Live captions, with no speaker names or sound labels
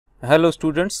Hello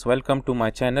students, welcome to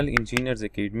my channel Engineers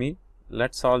Academy.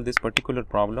 Let's solve this particular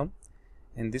problem.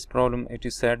 In this problem it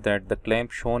is said that the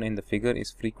clamp shown in the figure is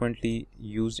frequently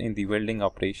used in the welding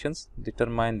operations.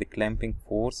 Determine the clamping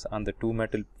force on the two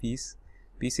metal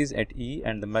pieces at E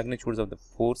and the magnitudes of the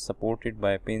force supported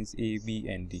by pins A, B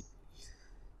and D.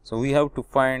 So we have to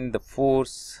find the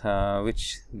force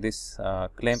which this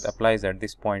clamp applies at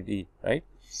this point E, right?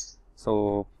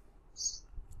 So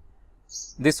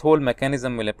this whole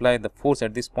mechanism will apply the force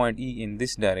at this point E in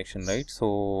this direction, right? So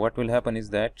what will happen is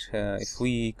that if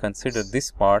we consider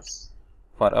this part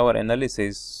for our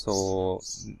analysis, so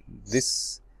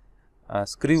this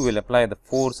screw will apply the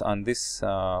force on this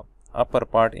upper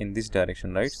part in this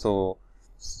direction, right? So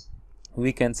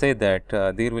we can say that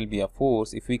there will be a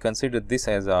force. If we consider this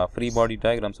as a free body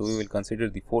diagram, so we will consider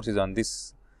the forces on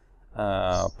this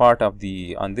part of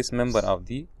the this member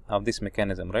of this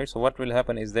mechanism, right? So what will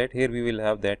happen is that here we will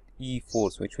have that E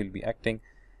force which will be acting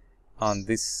on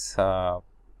this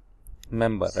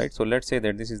member, right? So let's say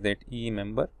that this is that E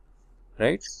member,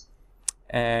 right?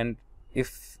 And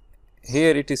if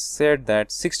here it is said that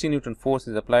 60 Newton force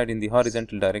is applied in the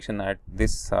horizontal direction at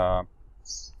this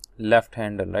left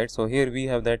handle, right? So here we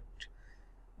have that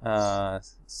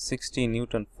 60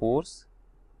 Newton force.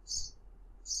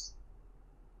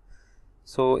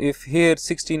 So if here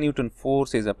 60 Newton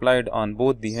force is applied on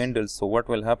both the handles, so what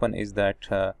will happen is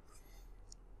that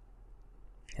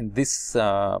this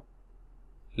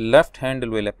left handle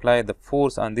will apply the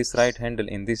force on this right handle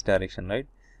in this direction, right?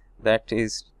 That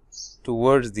is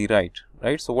towards the right.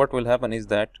 So what will happen is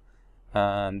that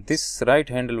this right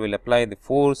handle will apply the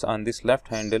force on this left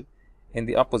handle in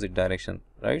the opposite direction,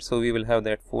 right? So we will have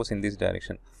that force in this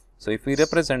direction. So if we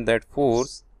represent that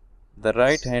force, the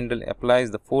right handle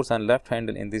applies the force on left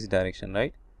handle in this direction,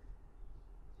 right?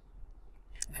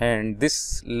 And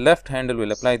this left handle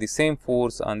will apply the same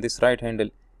force on this right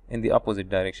handle in the opposite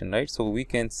direction, right? So we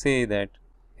can say that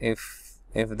if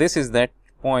this is that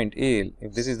point A,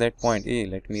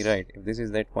 let me write, if this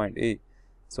is that point A,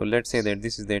 so let's say that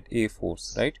this is that A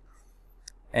force, right?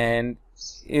 And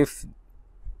if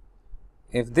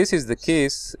this is the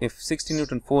case, if 60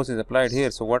 Newton force is applied here,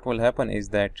 so what will happen is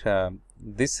that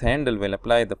this handle will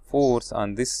apply the force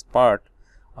on this part,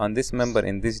 on this member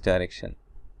in this direction,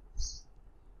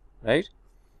 right?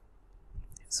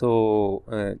 So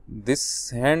this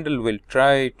handle will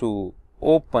try to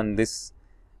open this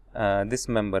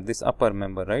member, this upper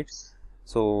member, right?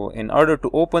 So in order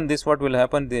to open this, what will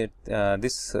happen, that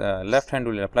this left hand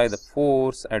will apply the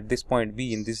force at this point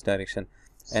B in this direction,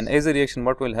 and as a reaction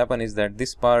what will happen is that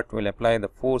this part will apply the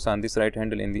force on this right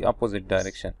handle in the opposite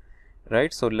direction,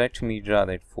 right? So let me draw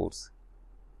that force.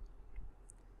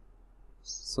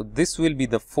 So this will be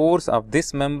the force of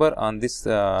this member on this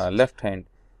left handle,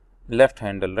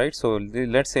 right? So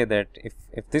let's say that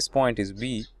if this point is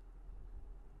B,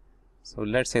 so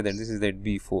let's say that this is that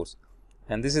B force,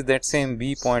 and this is that same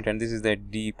B point, and this is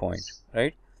that D point,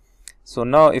 right? So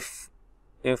now if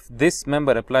this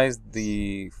member applies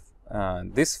the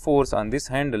this force on this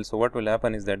handle, so what will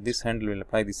happen is that this handle will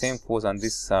apply the same force on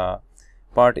this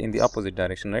part in the opposite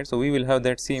direction, right? So we will have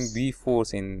that same B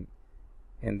force in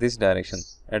this direction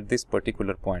at this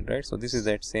particular point, right? So this is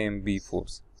that same B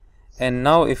force. And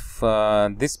now if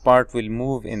this part will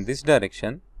move in this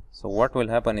direction, so what will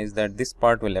happen is that this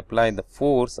part will apply the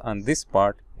force on this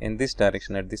part in this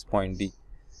direction at this point D.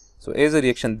 So as a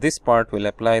reaction, this part will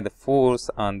apply the force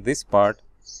on this part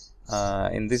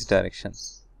in this direction,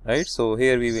 right? So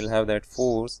here we will have that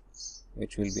force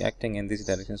which will be acting in this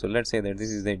direction. So let's say that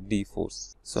this is the D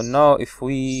force. So now if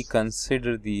we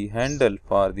consider the handle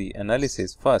for the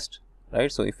analysis first, right?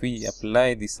 So if we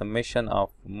apply the summation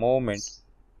of moment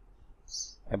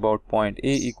about point A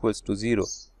equals to 0,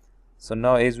 so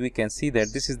now as we can see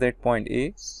that this is that point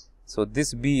A, so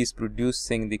this B is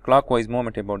producing the clockwise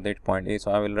moment about that point A.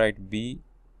 So I will write B,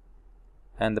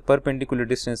 and the perpendicular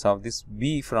distance of this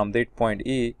B from that point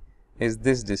A is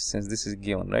this distance. This is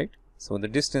given, right? So the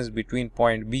distance between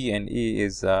point B and A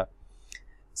is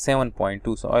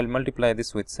 7.2. So I will multiply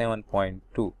this with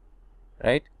 7.2,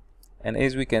 right? And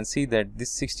as we can see that this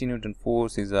 60 Newton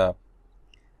force is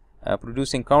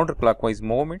producing counterclockwise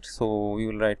moment. So we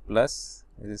will write plus,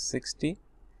 this is 60,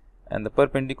 and the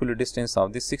perpendicular distance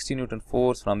of this 60 Newton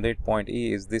force from that point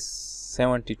A is this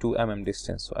 72 mm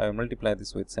distance. So I will multiply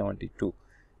this with 72,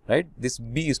 right? This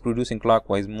B is producing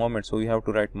clockwise moment, so we have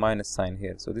to write minus sign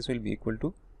here. So this will be equal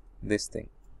to this thing,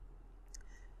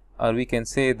 or we can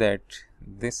say that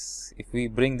this, if we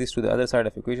bring this to the other side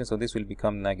of equation, so this will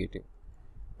become negative,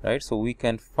 right? So we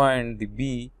can find the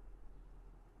B.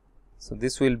 So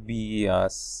this will be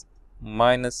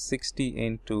minus 60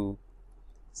 into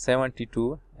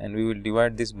 72, and we will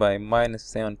divide this by minus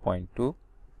 7.2.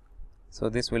 So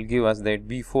this will give us that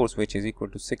B force, which is equal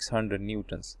to 600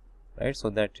 newtons, right? So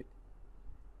that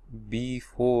B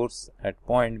force at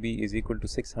point B is equal to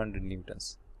 600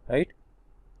 newtons, right?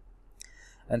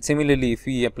 And similarly, if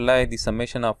we apply the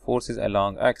summation of forces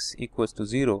along x equals to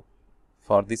 0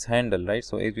 for this handle, right?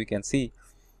 So as we can see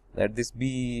that this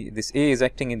A is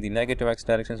acting in the negative x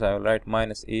direction, so I will write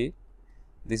minus A.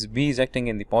 This B is acting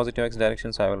in the positive x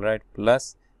direction, so I will write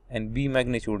plus, and B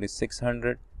magnitude is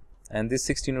 600, and this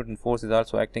 60 Newton force is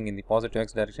also acting in the positive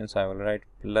x direction, so I will write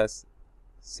plus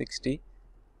 60.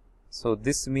 So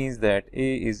this means that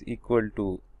A is equal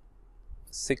to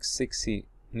 660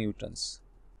 newtons.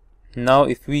 Now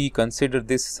if we consider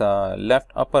this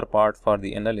left upper part for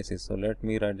the analysis, so let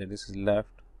me write that this is left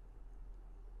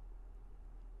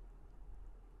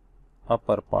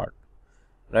upper part,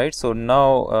 right? So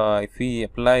now if we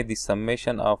apply the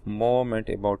summation of moment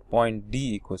about point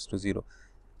D equals to 0,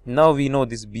 now we know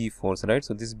this B force, right?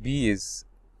 So this B is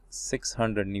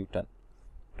 600 Newton,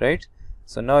 right?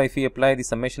 So now if we apply the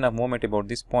summation of moment about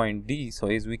this point D, so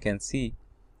as we can see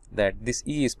that this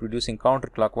E is producing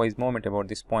counterclockwise moment about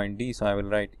this point D, so I will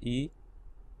write E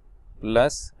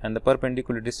plus, and the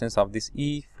perpendicular distance of this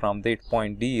E from that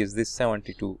point D is this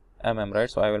 72 mm, right?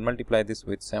 So I will multiply this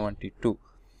with 72,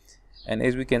 and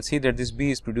as we can see that this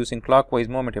B is producing clockwise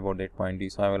moment about that point D,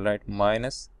 so I will write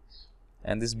minus,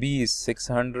 and this B is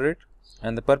 600,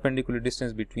 and the perpendicular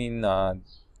distance between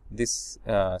this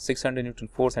 600 Newton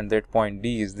force and that point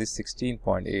D is this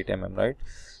 16.8 mm, right?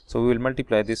 So we will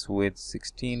multiply this with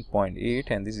 16.8,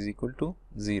 and this is equal to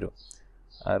 0,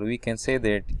 or we can say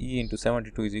that E into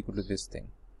 72 is equal to this thing,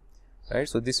 right?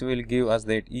 So this will give us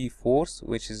that E force,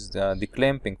 which is the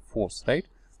clamping force, right?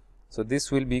 So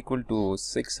this will be equal to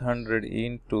 600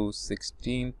 into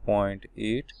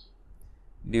 16.8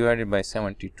 divided by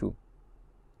 72.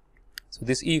 So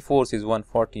this E force is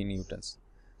 140 newtons,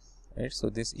 right? So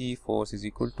this E force is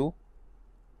equal to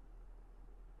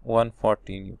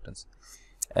 140 newtons.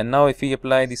 And now if we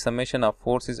apply the summation of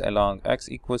forces along x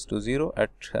equals to 0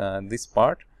 at this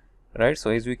part, right? So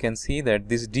as we can see that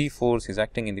this D force is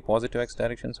acting in the positive x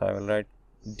direction, so I will write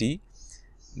D.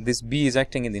 This B is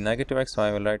acting in the negative x, so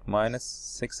I will write minus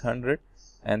 600,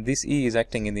 and this E is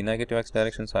acting in the negative x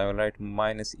direction, so I will write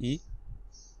minus E.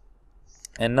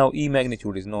 And now E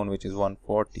magnitude is known, which is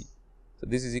 140. So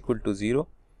this is equal to 0,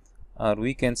 or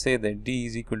we can say that D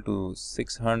is equal to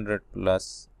 600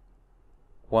 plus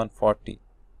 140,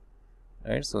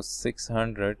 right? So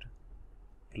 600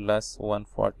 plus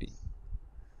 140,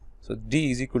 so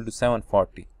D is equal to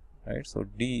 740, right? So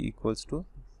D equals to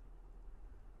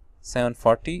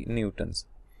 740 newtons,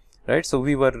 right? So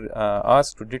we were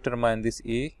asked to determine this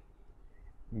A,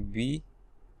 B,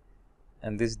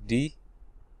 and this D,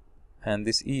 and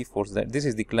this E force, that this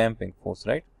is the clamping force,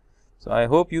 right? So I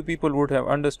hope you people would have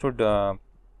understood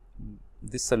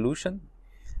this solution.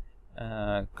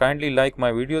 Kindly like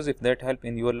my videos if that help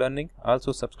in your learning.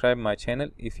 Also subscribe my channel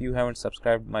if you haven't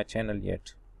subscribed my channel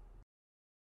yet.